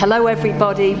Hello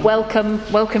everybody,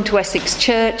 welcome to Essex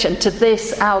Church and to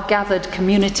this, our gathered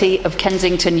community of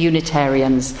Kensington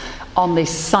Unitarians on this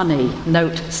sunny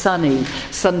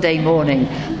Sunday morning,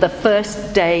 the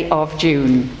first day of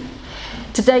June.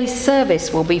 Today's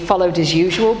service will be followed as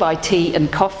usual by tea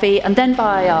and coffee and then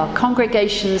by our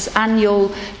congregation's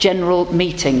annual general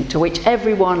meeting to which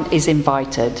everyone is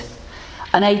invited.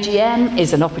 An AGM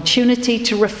is an opportunity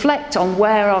to reflect on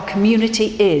where our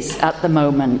community is at the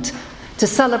moment, to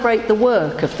celebrate the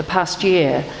work of the past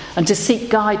year and to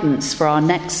seek guidance for our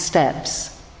next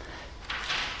steps.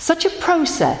 Such a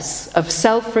process of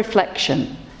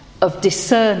self-reflection, of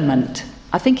discernment,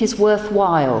 I think is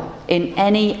worthwhile in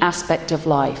any aspect of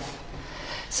life.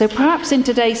 So perhaps in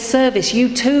today's service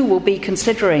you too will be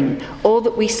considering all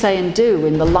that we say and do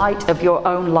in the light of your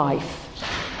own life.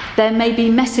 There may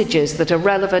be messages that are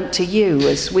relevant to you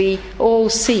as we all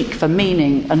seek for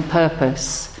meaning and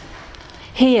purpose.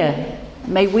 Here,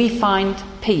 may we find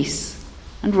peace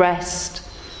and rest,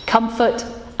 comfort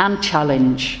and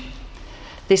challenge.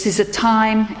 This is a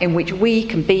time in which we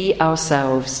can be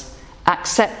ourselves,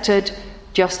 accepted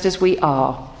just as we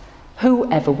are,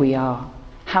 whoever we are,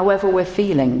 however we're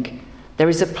feeling. There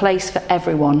is a place for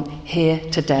everyone here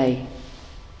today.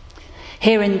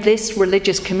 Here in this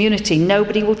religious community,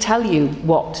 nobody will tell you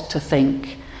what to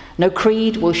think. No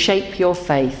creed will shape your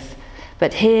faith.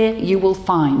 But here you will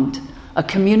find a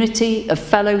community of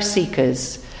fellow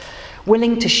seekers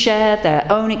willing to share their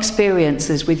own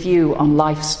experiences with you on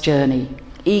life's journey,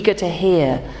 eager to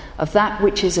hear of that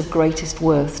which is of greatest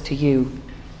worth to you.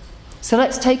 So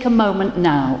let's take a moment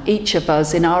now, each of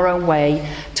us in our own way,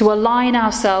 to align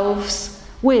ourselves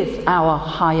with our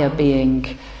higher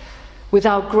being, with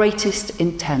our greatest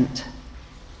intent,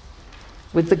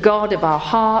 with the God of our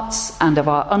hearts and of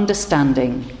our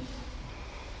understanding.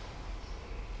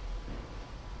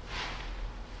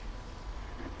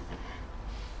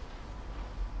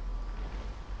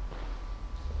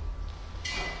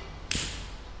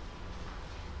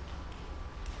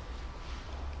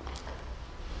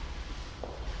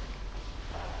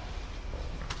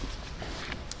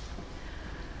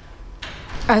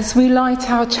 As we light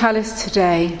our chalice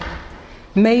today,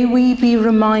 may we be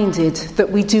reminded that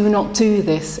we do not do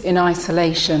this in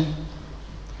isolation.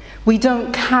 We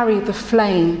don't carry the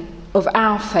flame of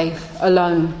our faith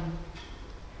alone.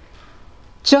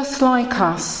 Just like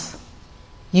us,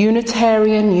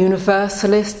 Unitarian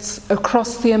Universalists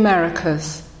across the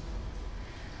Americas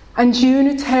and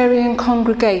Unitarian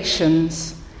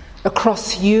congregations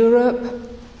across Europe,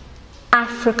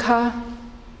 Africa,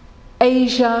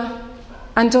 Asia,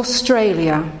 and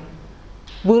Australia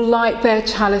will light their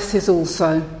chalices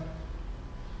also.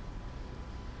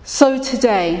 So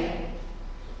today,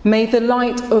 may the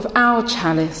light of our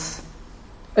chalice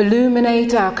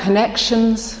illuminate our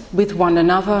connections with one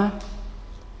another,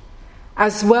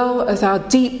 as well as our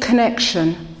deep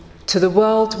connection to the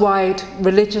worldwide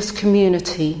religious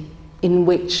community in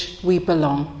which we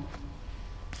belong.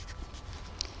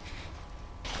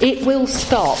 It will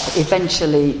stop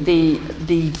eventually the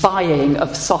buying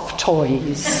of soft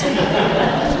toys.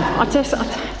 I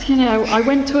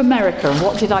went to America and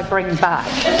what did I bring back?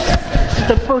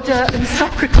 The Buddha and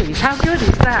Socrates. How good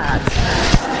is that?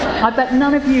 I bet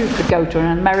none of you could go to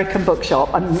an American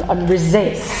bookshop and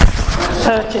resist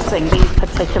purchasing these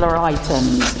particular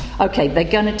items. Okay, they're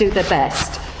going to do their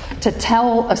best to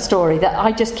tell a story that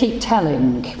I just keep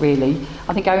telling, really.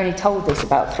 I think I only told this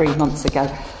about 3 months ago.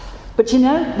 But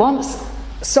once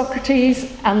Socrates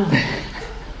and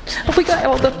have we got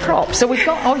all the props? So we've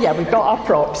got our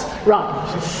props. Right.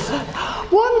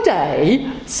 One day,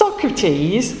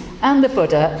 Socrates and the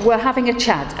Buddha were having a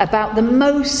chat about the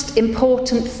most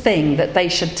important thing that they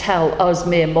should tell us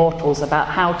mere mortals about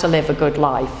how to live a good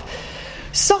life.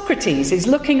 Socrates is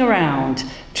looking around,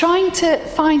 trying to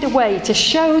find a way to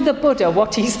show the Buddha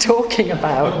what he's talking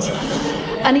about.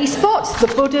 And he spots the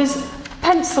Buddha's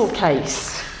pencil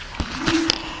case.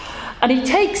 And he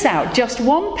takes out just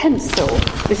one pencil.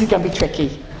 This is going to be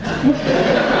tricky.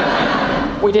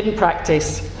 We didn't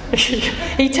practice.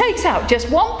 He takes out just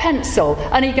one pencil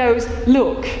and he goes,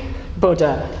 "Look,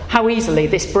 Buddha, how easily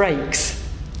this breaks."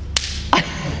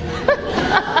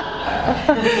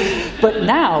 But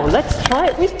now let's try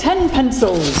it with 10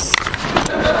 pencils.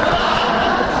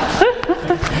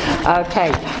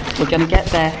 Okay, we're going to get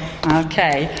there.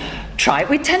 Okay, try it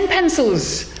with 10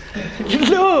 pencils.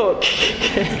 Look!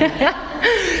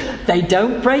 They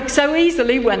don't break so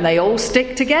easily when they all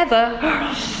stick together.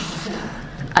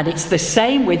 And it's the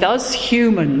same with us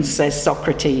humans, says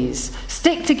Socrates.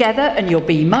 Stick together and you'll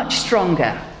be much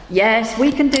stronger. Yes,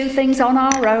 we can do things on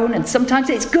our own, and sometimes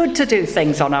it's good to do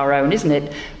things on our own, isn't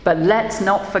it? But let's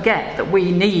not forget that we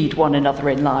need one another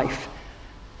in life.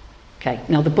 Okay,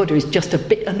 now the Buddha is just a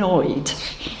bit annoyed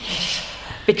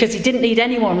because he didn't need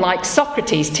anyone like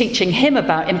Socrates teaching him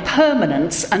about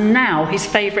impermanence, and now his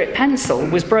favourite pencil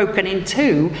was broken in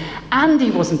two, and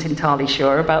he wasn't entirely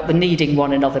sure about the needing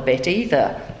one another bit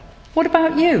either. What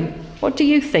about you? What do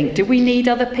you think? Do we need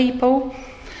other people?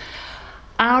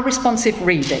 Our responsive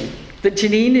reading that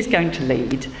Janine is going to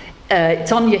lead,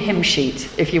 it's on your hymn sheet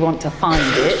if you want to find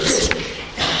it.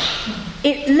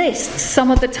 It lists some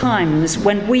of the times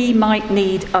when we might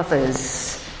need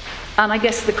others. And I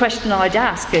guess the question I'd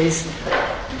ask is,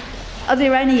 are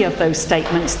there any of those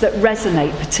statements that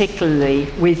resonate particularly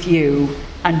with you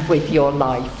and with your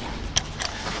life?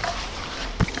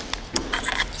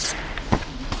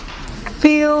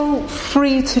 Feel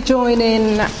free to join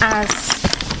in as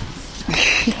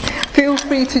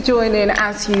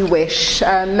you wish,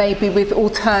 maybe with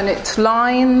alternate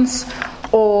lines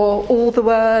or all the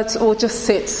words, or just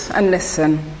sit and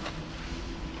listen.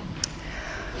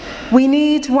 We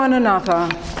need one another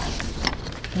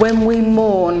when we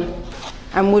mourn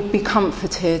and would be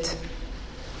comforted.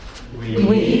 We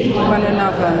need one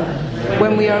another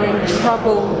when we are in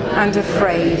trouble and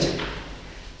afraid.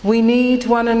 We need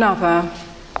one another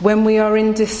when we are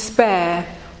in despair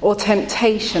or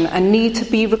temptation and need to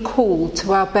be recalled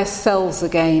to our best selves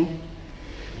again.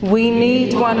 We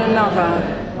need one another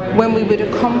when we would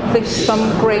accomplish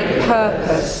some great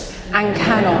purpose and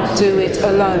cannot do it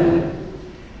alone.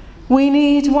 We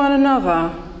need one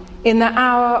another in the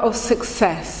hour of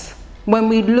success when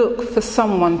we look for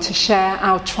someone to share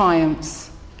our triumphs.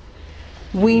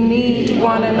 We need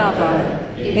one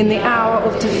another in the hour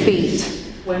of defeat,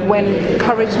 when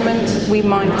encouragement we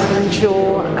might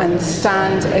endure and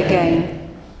stand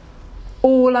again.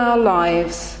 All our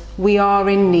lives we are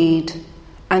in need,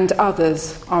 and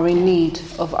others are in need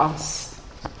of us.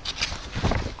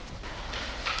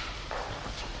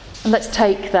 And let's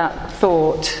take that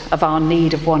thought of our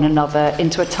need of one another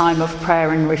into a time of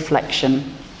prayer and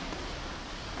reflection.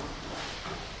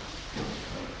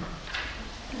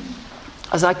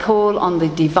 As I call on the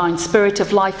divine spirit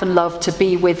of life and love to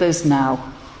be with us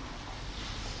now.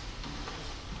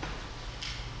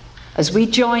 As we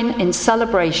join in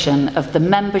celebration of the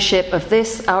membership of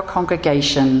this, our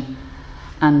congregation,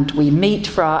 and we meet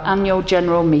for our annual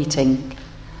general meeting,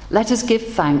 let us give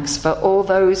thanks for all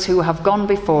those who have gone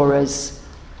before us,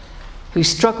 who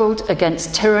struggled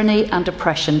against tyranny and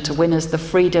oppression to win us the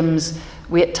freedoms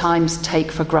we at times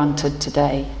take for granted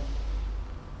today.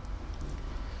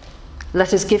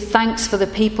 Let us give thanks for the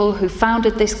people who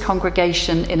founded this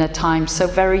congregation in a time so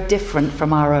very different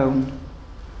from our own.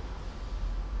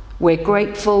 We're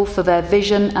grateful for their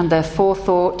vision and their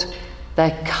forethought,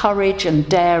 their courage and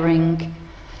daring,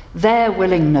 their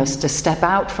willingness to step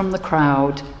out from the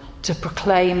crowd to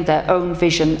proclaim their own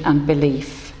vision and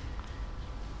belief.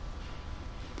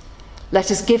 Let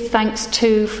us give thanks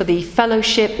too for the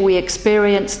fellowship we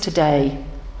experience today,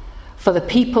 for the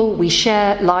people we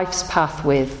share life's path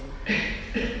with,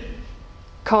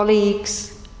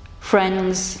 colleagues,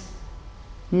 friends,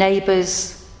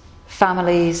 neighbours,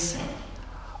 families,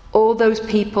 all those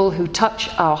people who touch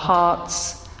our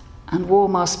hearts and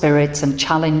warm our spirits and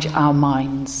challenge our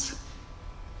minds.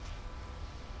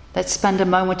 Let's spend a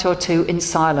moment or two in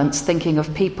silence thinking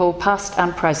of people past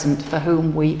and present for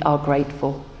whom we are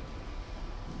grateful.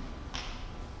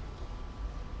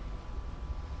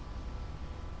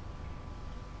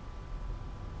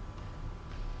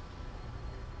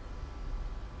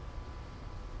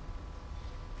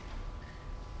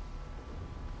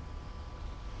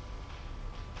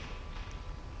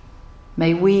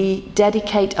 May we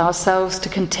dedicate ourselves to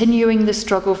continuing the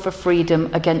struggle for freedom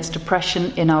against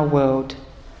oppression in our world,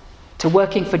 to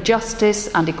working for justice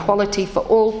and equality for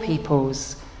all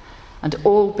peoples and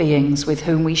all beings with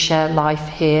whom we share life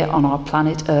here on our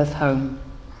planet Earth home.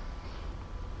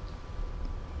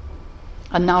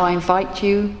 And now I invite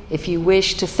you, if you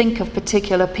wish, to think of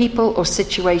particular people or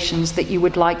situations that you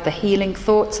would like the healing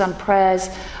thoughts and prayers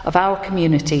of our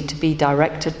community to be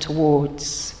directed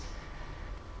towards.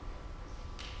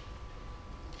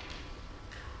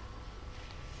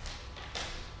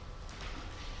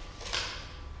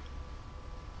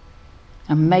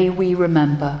 And may we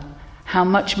remember how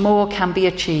much more can be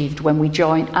achieved when we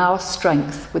join our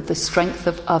strength with the strength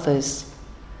of others.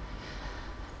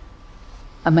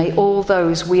 And may all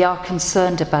those we are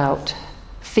concerned about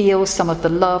feel some of the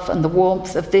love and the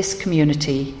warmth of this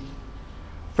community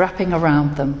wrapping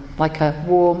around them like a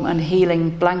warm and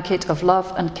healing blanket of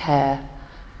love and care.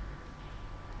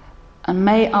 And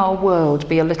may our world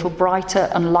be a little brighter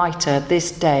and lighter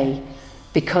this day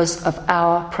because of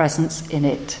our presence in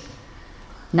it,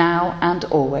 now and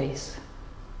always.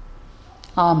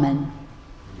 Amen.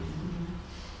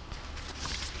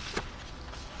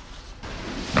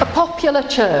 A popular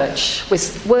church,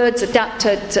 with words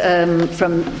adapted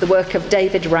from the work of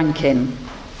David Rankin.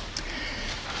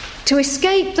 To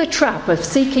escape the trap of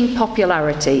seeking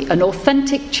popularity, an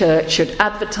authentic church should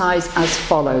advertise as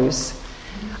follows.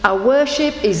 Our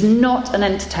worship is not an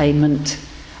entertainment.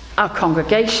 Our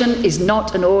congregation is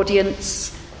not an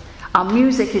audience. Our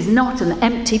music is not an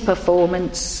empty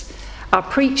performance. Our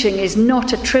preaching is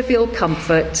not a trivial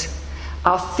comfort.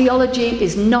 Our theology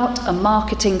is not a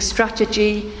marketing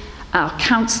strategy. Our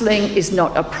counselling is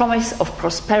not a promise of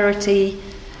prosperity.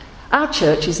 Our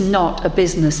church is not a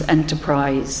business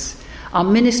enterprise. Our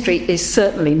ministry is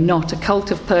certainly not a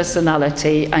cult of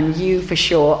personality, and you for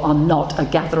sure are not a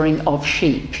gathering of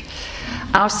sheep.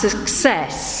 Our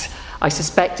success, I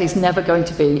suspect, is never going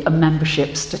to be a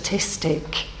membership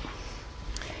statistic.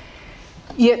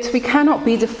 Yet we cannot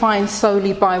be defined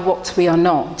solely by what we are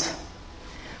not.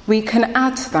 We can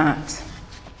add that.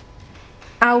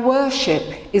 Our worship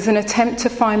is an attempt to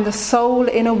find the soul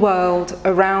in a world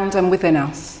around and within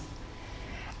us.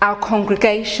 Our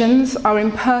congregations are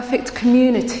imperfect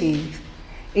communities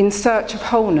in search of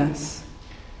wholeness.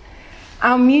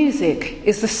 Our music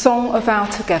is the song of our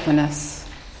togetherness.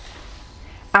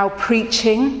 Our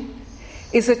preaching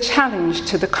is a challenge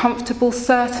to the comfortable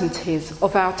certainties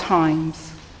of our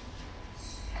times.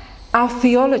 Our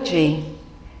theology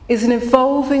is an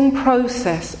evolving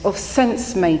process of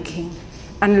sense-making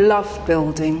and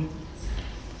love-building.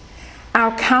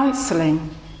 Our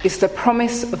counselling is the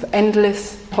promise of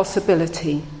endless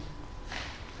possibility.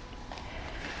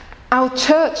 Our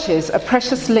churches are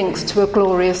precious links to a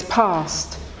glorious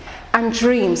past and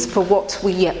dreams for what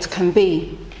we yet can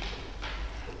be.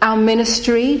 Our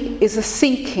ministry is a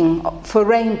seeking for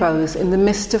rainbows in the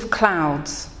midst of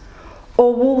clouds,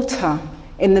 or water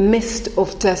in the midst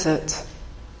of desert.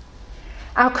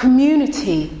 Our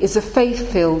community is a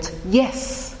faith-filled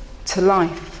yes to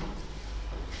life.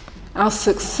 Our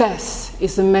success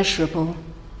is immeasurable,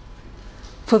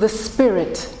 for the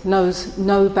spirit knows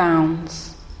no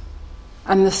bounds,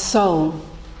 and the soul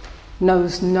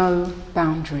knows no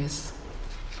boundaries.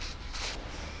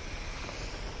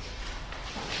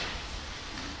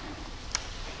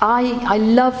 I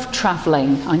love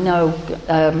travelling. I know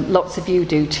lots of you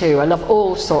do too. I love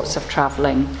all sorts of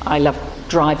travelling. I love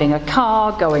driving a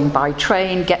car, going by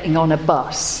train, getting on a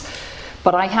bus.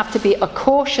 But I have to be a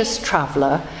cautious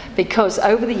traveller because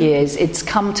over the years it's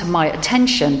come to my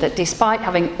attention that despite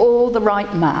having all the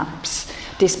right maps,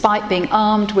 despite being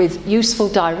armed with useful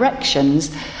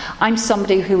directions, I'm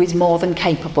somebody who is more than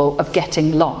capable of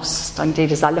getting lost.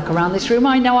 Indeed, as I look around this room,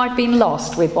 I know I've been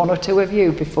lost with one or two of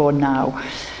you before now.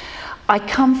 I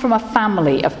come from a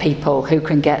family of people who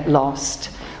can get lost.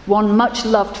 One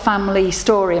much-loved family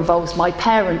story involves my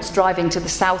parents driving to the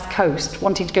south coast,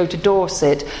 wanting to go to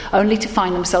Dorset, only to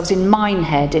find themselves in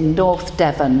Minehead in North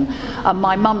Devon, and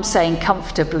my mum saying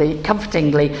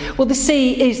comfortingly, well, the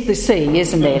sea is the sea,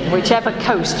 isn't it, whichever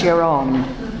coast you're on.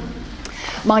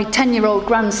 My 10-year-old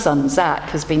grandson, Zach,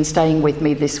 has been staying with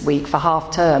me this week for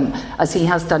half-term, as he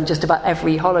has done just about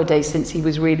every holiday since he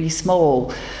was really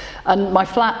small. And my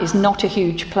flat is not a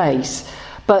huge place.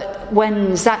 But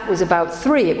when Zach was about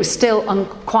 3, it was still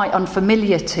quite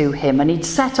unfamiliar to him, and he'd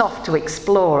set off to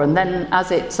explore, and then,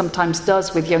 as it sometimes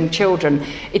does with young children,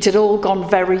 it had all gone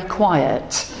very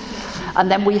quiet. And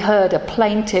then we heard a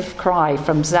plaintive cry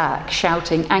from Zach,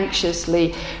 shouting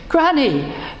anxiously,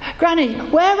 Granny, Granny,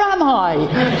 where am I?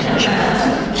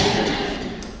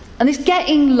 And this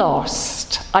getting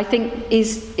lost, I think,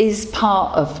 is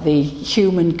part of the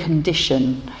human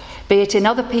condition. Be it in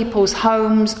other people's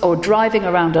homes or driving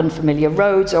around unfamiliar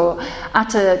roads or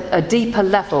at a deeper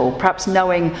level, perhaps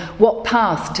knowing what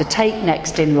path to take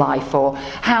next in life or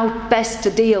how best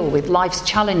to deal with life's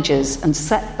challenges and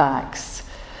setbacks.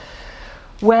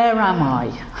 Where am I?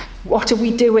 What are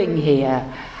we doing here?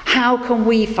 How can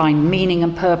we find meaning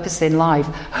and purpose in life?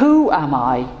 Who am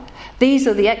I? These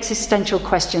are the existential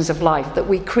questions of life that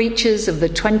we creatures of the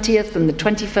 20th and the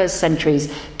 21st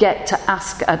centuries get to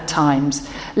ask at times,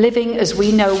 living as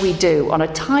we know we do on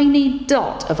a tiny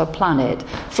dot of a planet,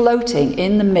 floating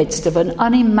in the midst of an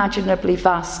unimaginably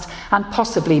vast and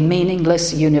possibly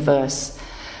meaningless universe.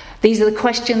 These are the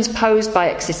questions posed by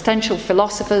existential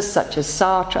philosophers such as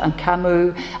Sartre and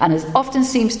Camus, and as often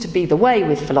seems to be the way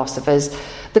with philosophers,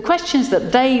 the questions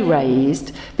that they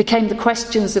raised became the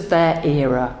questions of their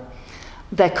era.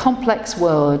 Their complex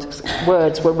words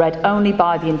were read only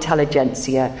by the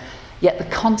intelligentsia. Yet the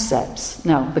concepts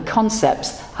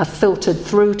have filtered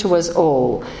through to us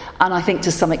all. And I think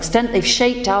to some extent they've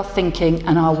shaped our thinking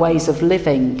and our ways of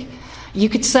living. You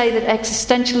could say that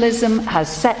existentialism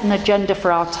has set an agenda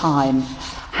for our time.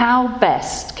 How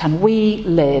best can we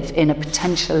live in a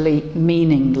potentially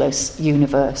meaningless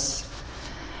universe?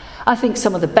 I think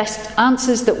some of the best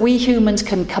answers that we humans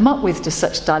can come up with to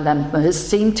such dilemmas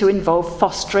seem to involve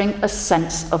fostering a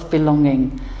sense of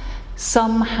belonging.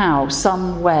 Somehow,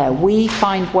 somewhere, we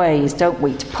find ways, don't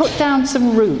we, to put down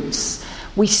some roots.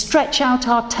 We stretch out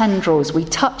our tendrils, we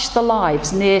touch the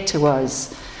lives near to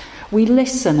us. We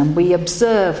listen and we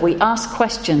observe, we ask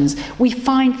questions, we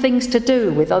find things to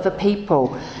do with other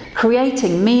people,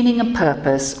 creating meaning and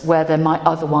purpose where there might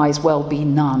otherwise well be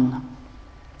none.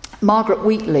 Margaret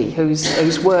Wheatley,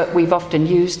 whose work we've often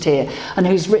used here and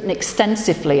who's written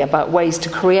extensively about ways to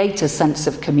create a sense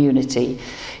of community,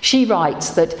 she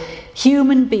writes that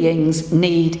human beings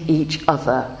need each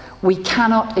other. We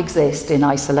cannot exist in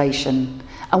isolation.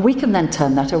 And we can then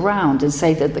turn that around and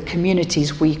say that the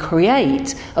communities we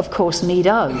create, of course, need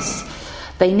us.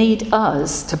 They need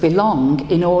us to belong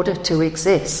in order to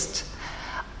exist.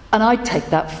 And I'd take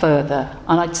that further,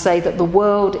 and I'd say that the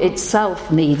world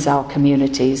itself needs our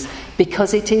communities,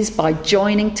 because it is by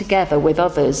joining together with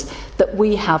others that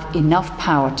we have enough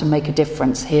power to make a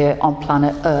difference here on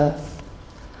planet Earth.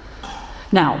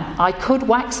 Now, I could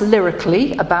wax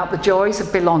lyrically about the joys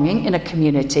of belonging in a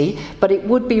community, but it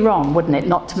would be wrong, wouldn't it,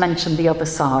 not to mention the other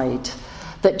side.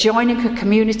 That joining a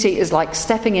community is like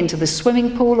stepping into the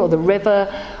swimming pool or the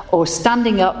river, or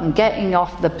standing up and getting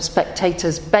off the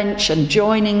spectator's bench and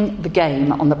joining the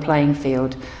game on the playing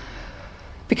field.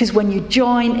 Because when you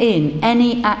join in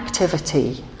any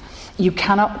activity, you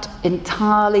cannot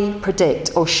entirely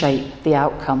predict or shape the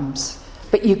outcomes.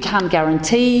 But you can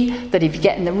guarantee that if you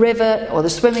get in the river or the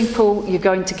swimming pool, you're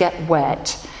going to get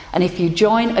wet. And if you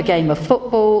join a game of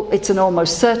football, it's an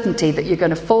almost certainty that you're going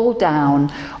to fall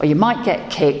down, or you might get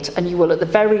kicked, and you will at the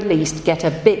very least get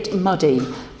a bit muddy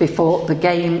before the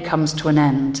game comes to an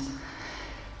end.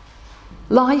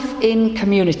 Life in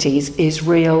communities is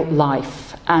real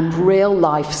life, and real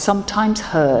life sometimes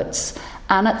hurts.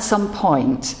 And at some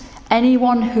point,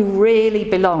 anyone who really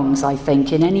belongs, I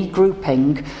think, in any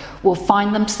grouping will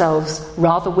find themselves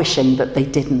rather wishing that they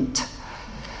didn't.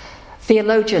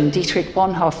 Theologian Dietrich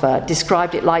Bonhoeffer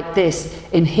described it like this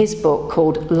in his book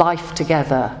called Life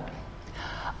Together.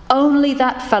 Only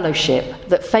that fellowship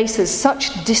that faces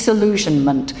such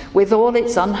disillusionment with all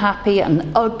its unhappy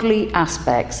and ugly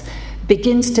aspects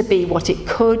begins to be what it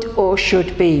could or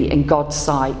should be in God's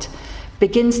sight,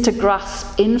 begins to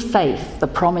grasp in faith the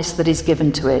promise that is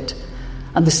given to it.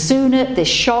 And the sooner this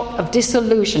shock of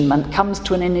disillusionment comes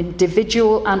to an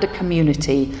individual and a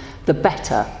community, the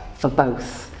better for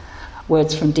both.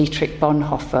 Words from Dietrich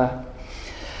Bonhoeffer.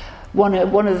 One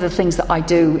of the things that I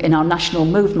do in our national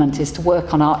movement is to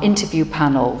work on our interview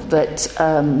panel that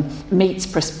meets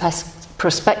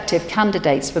prospective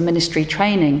candidates for ministry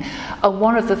training. And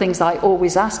one of the things I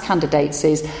always ask candidates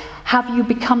is, have you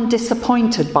become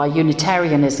disappointed by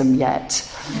Unitarianism yet?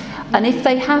 And if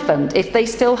they haven't, if they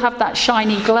still have that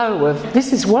shiny glow of,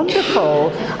 this is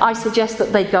wonderful, I suggest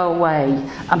that they go away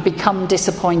and become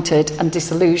disappointed and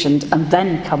disillusioned and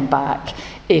then come back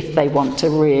if they want to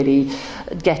really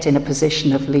get in a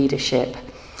position of leadership.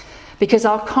 Because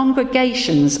our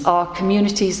congregations are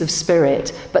communities of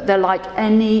spirit, but they're like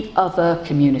any other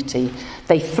community.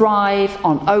 They thrive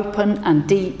on open and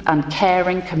deep and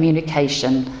caring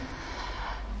communication.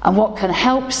 And what can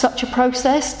help such a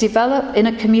process develop in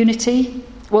a community?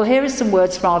 Well, here are some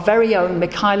words from our very own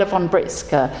Michaela von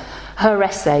Britzker, her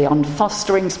essay on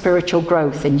fostering spiritual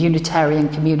growth in Unitarian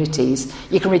communities.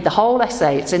 You can read the whole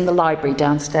essay, it's in the library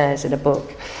downstairs in a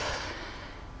book.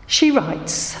 She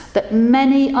writes that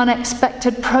many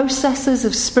unexpected processes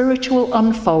of spiritual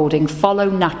unfolding follow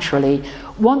naturally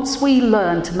once we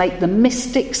learn to make the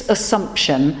mystic's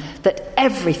assumption that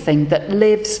everything that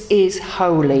lives is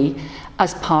holy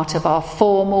as part of our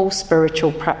formal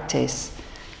spiritual practice.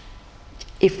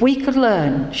 If we could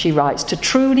learn, she writes, to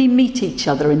truly meet each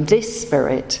other in this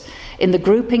spirit, in the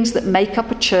groupings that make up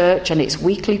a church and its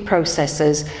weekly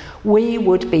processes, we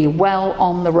would be well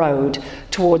on the road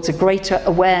towards a greater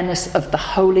awareness of the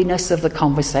holiness of the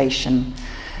conversation.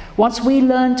 Once we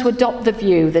learn to adopt the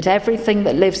view that everything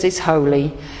that lives is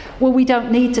holy, well, we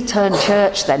don't need to turn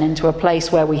church then into a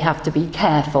place where we have to be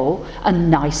careful and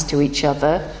nice to each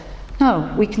other.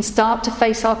 No, we can start to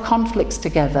face our conflicts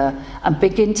together and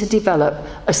begin to develop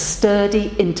a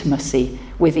sturdy intimacy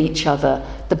with each other,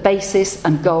 the basis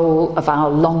and goal of our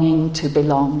longing to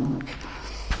belong.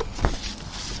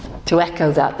 To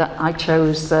echo that I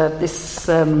chose this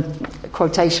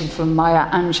quotation from Maya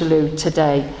Angelou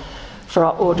today for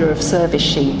our order of service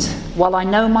sheet. While I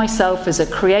know myself as a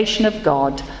creation of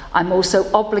God, I'm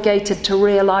also obligated to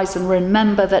realise and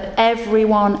remember that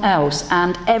everyone else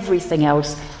and everything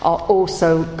else are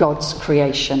also God's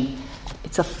creation.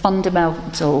 It's a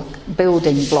fundamental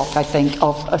building block, I think,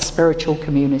 of a spiritual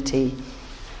community.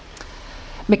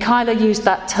 Michaela used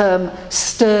that term,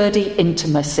 sturdy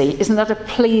intimacy. Isn't that a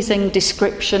pleasing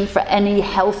description for any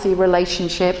healthy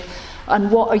relationship?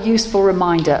 And what a useful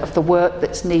reminder of the work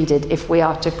that's needed if we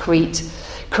are to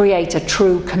create a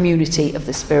true community of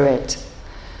the Spirit.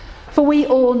 For we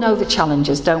all know the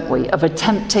challenges, don't we, of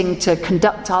attempting to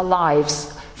conduct our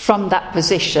lives from that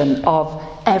position of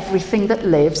everything that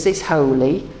lives is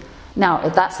holy. Now,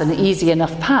 that's an easy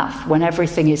enough path when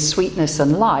everything is sweetness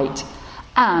and light.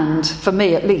 And, for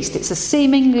me at least, it's a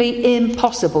seemingly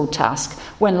impossible task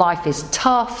when life is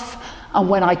tough and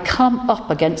when I come up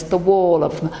against the wall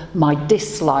of my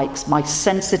dislikes, my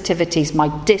sensitivities, my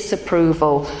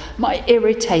disapproval, my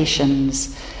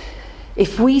irritations.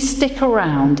 If we stick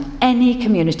around any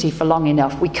community for long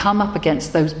enough, we come up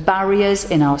against those barriers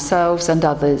in ourselves and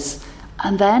others.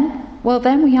 And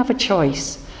then we have a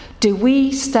choice. Do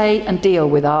we stay and deal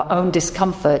with our own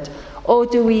discomfort, or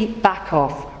do we back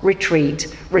off,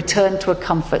 retreat, return to a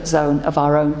comfort zone of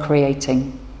our own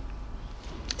creating?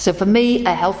 So for me,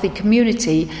 a healthy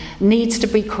community needs to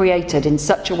be created in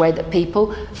such a way that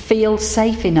people feel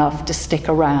safe enough to stick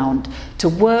around, to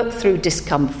work through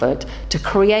discomfort, to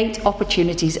create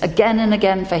opportunities again and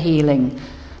again for healing,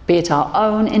 be it our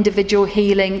own individual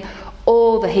healing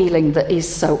or the healing that is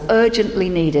so urgently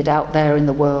needed out there in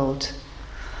the world.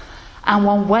 And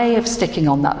one way of sticking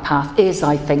on that path is,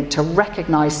 I think, to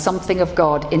recognise something of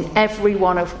God in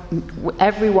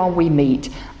everyone we meet,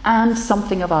 and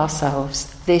something of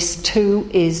ourselves. This too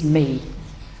is me.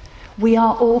 We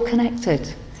are all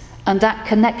connected, and that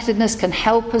connectedness can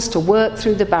help us to work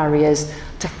through the barriers,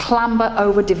 to clamber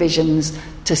over divisions,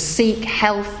 to seek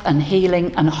health and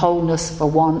healing and wholeness for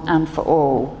one and for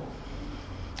all.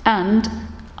 And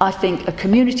I think a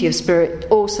community of spirit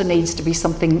also needs to be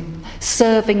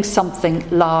serving something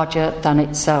larger than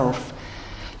itself.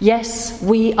 Yes,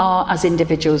 we are as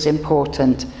individuals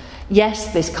important.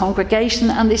 Yes, this congregation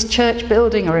and this church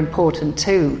building are important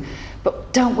too.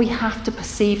 But don't we have to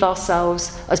perceive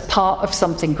ourselves as part of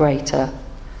something greater?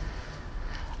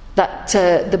 That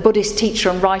the Buddhist teacher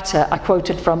and writer I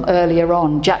quoted from earlier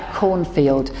on, Jack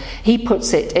Cornfield, he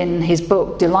puts it in his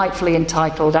book delightfully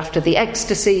entitled After the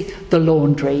Ecstasy, the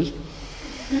Laundry.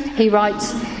 He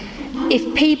writes,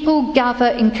 if people gather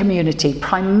in community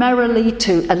primarily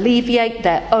to alleviate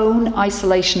their own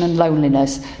isolation and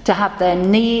loneliness, to have their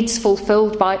needs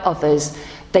fulfilled by others,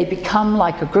 they become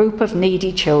like a group of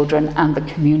needy children and the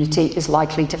community is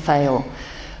likely to fail.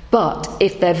 But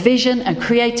if their vision and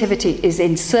creativity is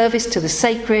in service to the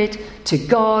sacred, to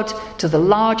God, to the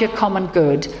larger common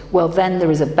good, well, then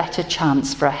there is a better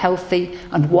chance for a healthy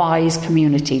and wise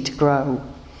community to grow.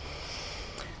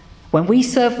 When we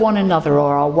serve one another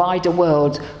or our wider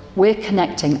world, we're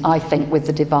connecting, I think, with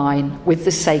the divine, with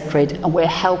the sacred, and we're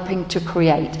helping to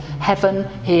create heaven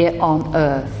here on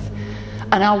earth.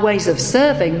 And our ways of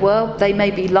serving, well, they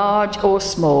may be large or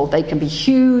small. They can be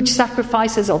huge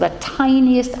sacrifices or the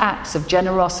tiniest acts of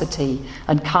generosity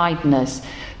and kindness.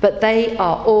 But they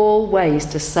are all ways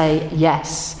to say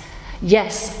yes.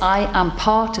 Yes, I am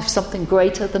part of something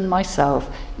greater than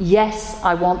myself. Yes,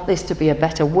 I want this to be a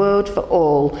better world for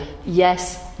all.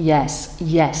 Yes, yes,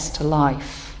 yes to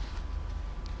life.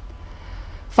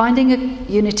 Finding a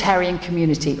Unitarian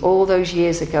community all those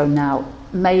years ago now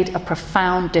made a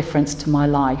profound difference to my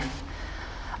life.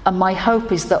 And my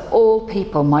hope is that all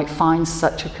people might find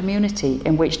such a community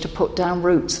in which to put down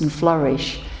roots and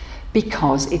flourish,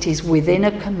 because it is within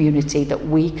a community that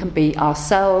we can be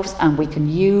ourselves and we can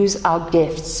use our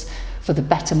gifts for the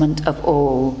betterment of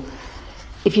all.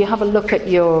 If you have a look at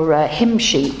your hymn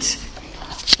sheet,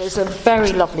 there's a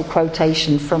very lovely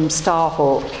quotation from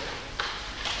Starhawk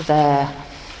there.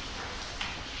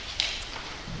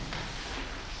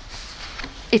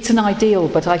 It's an ideal,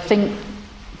 but I think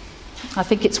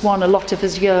it's one a lot of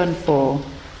us yearn for.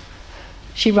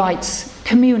 She writes,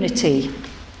 community.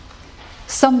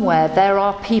 Somewhere there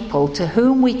are people to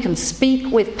whom we can speak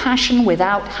with passion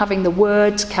without having the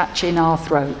words catch in our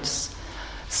throats.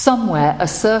 Somewhere a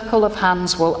circle of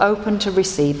hands will open to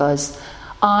receive us.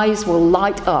 Eyes will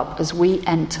light up as we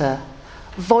enter.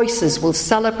 Voices will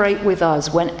celebrate with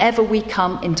us whenever we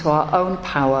come into our own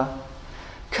power.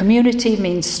 Community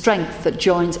means strength that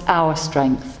joins our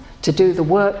strength to do the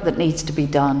work that needs to be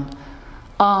done.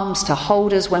 Arms to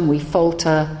hold us when we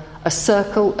falter, a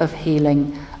circle of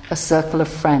healing, a circle of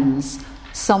friends,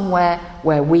 somewhere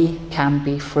where we can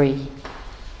be free.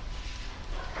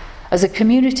 As a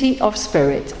community of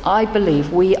spirit, I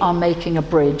believe we are making a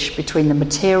bridge between the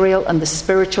material and the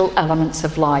spiritual elements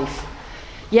of life.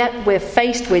 Yet we're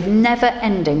faced with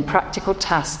never-ending practical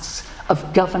tasks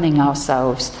of governing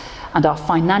ourselves and our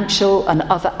financial and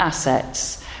other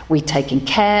assets. We're taking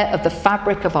care of the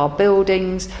fabric of our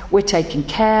buildings, we're taking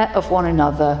care of one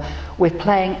another, we're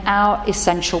playing our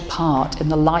essential part in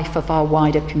the life of our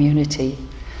wider community.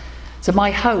 So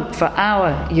my hope for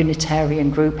our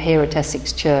Unitarian group here at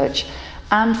Essex Church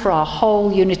and for our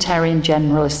whole Unitarian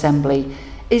General Assembly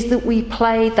is that we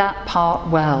play that part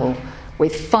well,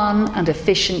 with fun and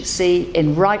efficiency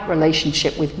in right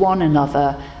relationship with one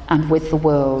another and with the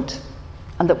world.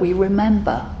 And that we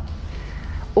remember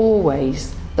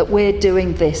always that we're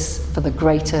doing this for the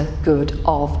greater good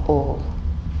of all.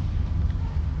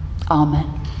 Amen.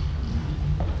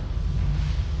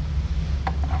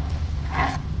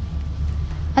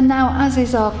 And now, as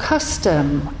is our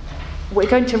custom, we're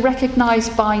going to recognise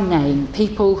by name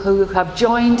people who have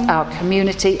joined our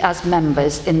community as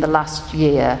members in the last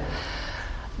year.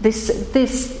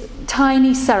 This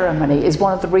tiny ceremony is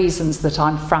one of the reasons that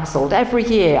I'm frazzled. Every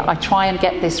year I try and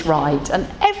get this right, and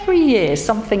every year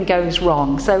something goes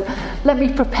wrong. So let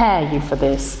me prepare you for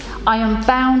this. I am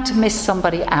bound to miss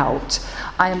somebody out.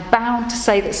 I am bound to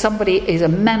say that somebody is a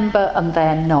member and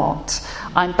they're not.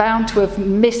 I'm bound to have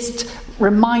missed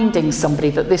reminding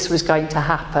somebody that this was going to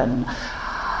happen.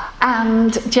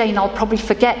 And Jane, I'll probably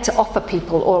forget to offer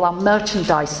people all our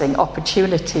merchandising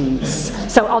opportunities.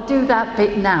 So I'll do that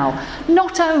bit now.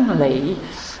 Not only,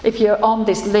 if you're on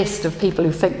this list of people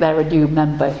who think they're a new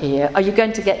member here, are you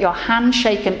going to get your hand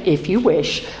shaken, if you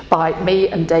wish, by me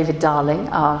and David Darling,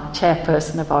 our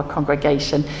chairperson of our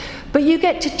congregation, but you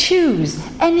get to choose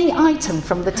any item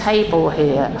from the table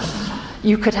here.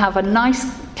 You could have a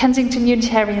nice Kensington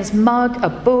Unitarians mug, a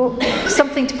book,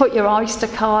 something to put your Oyster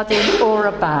card in, or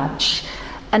a badge.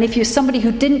 And if you're somebody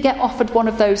who didn't get offered one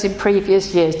of those in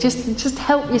previous years, just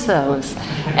help yourselves.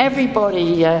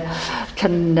 Everybody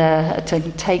can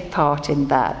take part in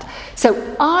that. So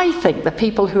I think the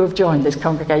people who have joined this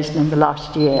congregation in the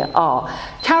last year are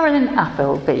Carolyn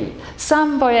Appleby,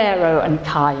 Sam Boyero and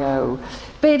Caio,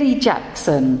 Billy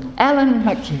Jackson, Ellen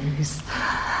McHughes,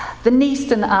 the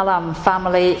Neaston Alam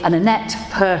family, and Annette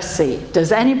Percy.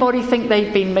 Does anybody think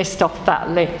they've been missed off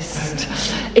that list?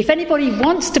 If anybody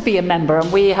wants to be a member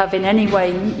and we have in any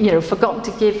way, forgotten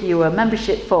to give you a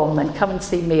membership form, then come and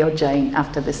see me or Jane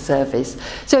after this service.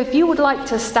 So if you would like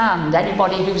to stand,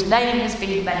 anybody whose name has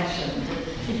been mentioned,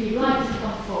 if you'd like to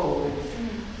come forward,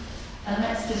 and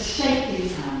let's just shake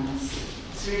these hands.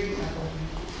 It's really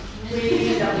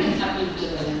happy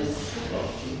journalists.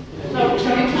 Well,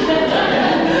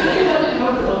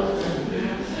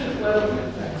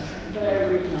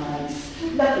 very nice.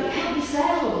 Lovely. Help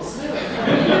yourselves.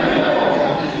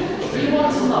 If you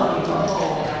want some more, you've got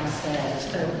more downstairs.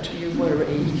 Don't you worry.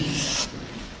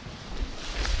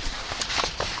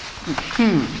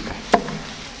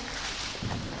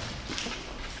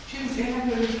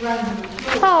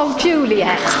 Oh,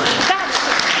 Juliet.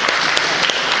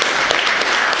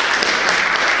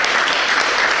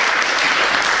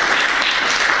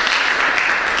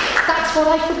 That's what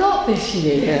I forgot this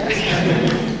year.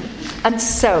 And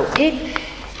so,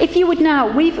 if you would now,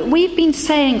 we've been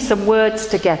saying some words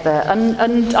together,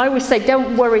 and I always say,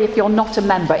 don't worry if you're not a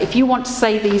member. If you want to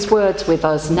say these words with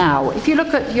us now, if you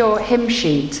look at your hymn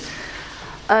sheet,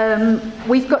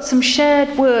 we've got some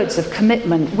shared words of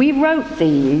commitment. We wrote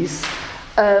these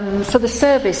for the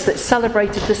service that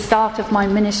celebrated the start of my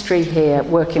ministry here,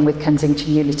 working with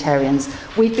Kensington Unitarians.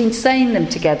 We've been saying them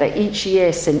together each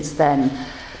year since then.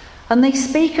 And they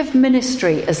speak of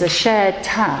ministry as a shared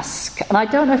task. And I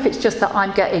don't know if it's just that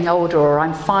I'm getting older or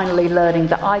I'm finally learning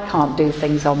that I can't do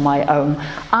things on my own.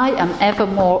 I am ever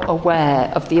more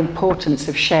aware of the importance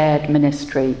of shared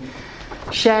ministry.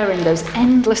 Sharing those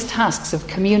endless tasks of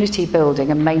community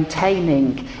building and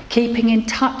maintaining, keeping in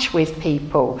touch with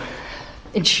people,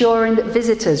 ensuring that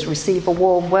visitors receive a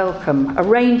warm welcome,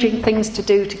 arranging things to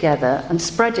do together, and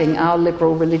spreading our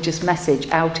liberal religious message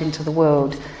out into the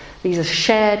world. These are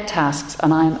shared tasks,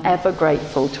 and I am ever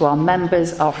grateful to our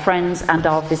members, our friends, and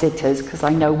our visitors, because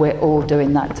I know we're all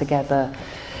doing that together.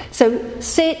 So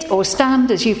sit or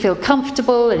stand as you feel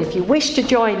comfortable, and if you wish to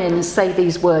join in and say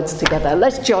these words together,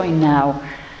 let's join now,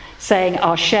 saying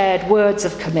our shared words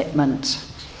of commitment.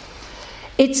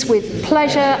 It's with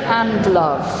pleasure and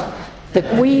love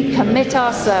that we commit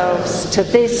ourselves to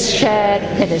this shared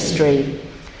ministry.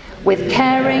 With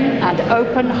caring and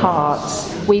open hearts,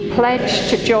 we pledge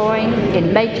to join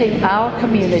in making our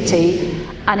community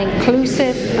an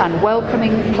inclusive and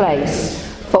welcoming place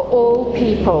for all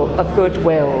people of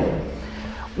goodwill.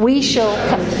 We shall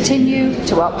continue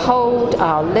to uphold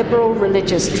our liberal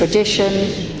religious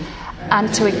tradition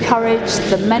and to encourage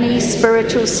the many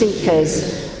spiritual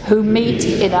seekers who meet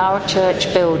in our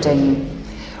church building.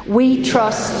 We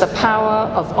trust the power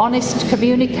of honest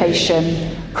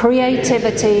communication,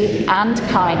 creativity and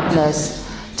kindness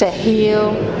to heal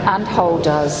and hold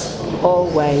us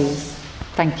always.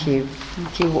 Thank you.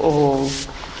 Thank you all.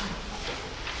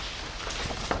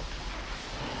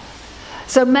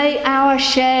 So may our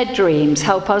shared dreams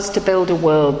help us to build a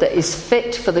world that is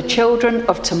fit for the children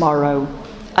of tomorrow,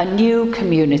 a new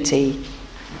community.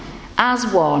 As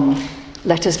one,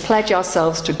 let us pledge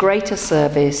ourselves to greater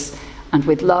service and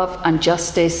with love and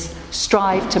justice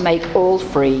strive to make all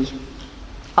free.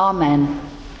 Amen.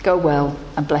 Go well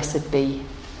and blessed be.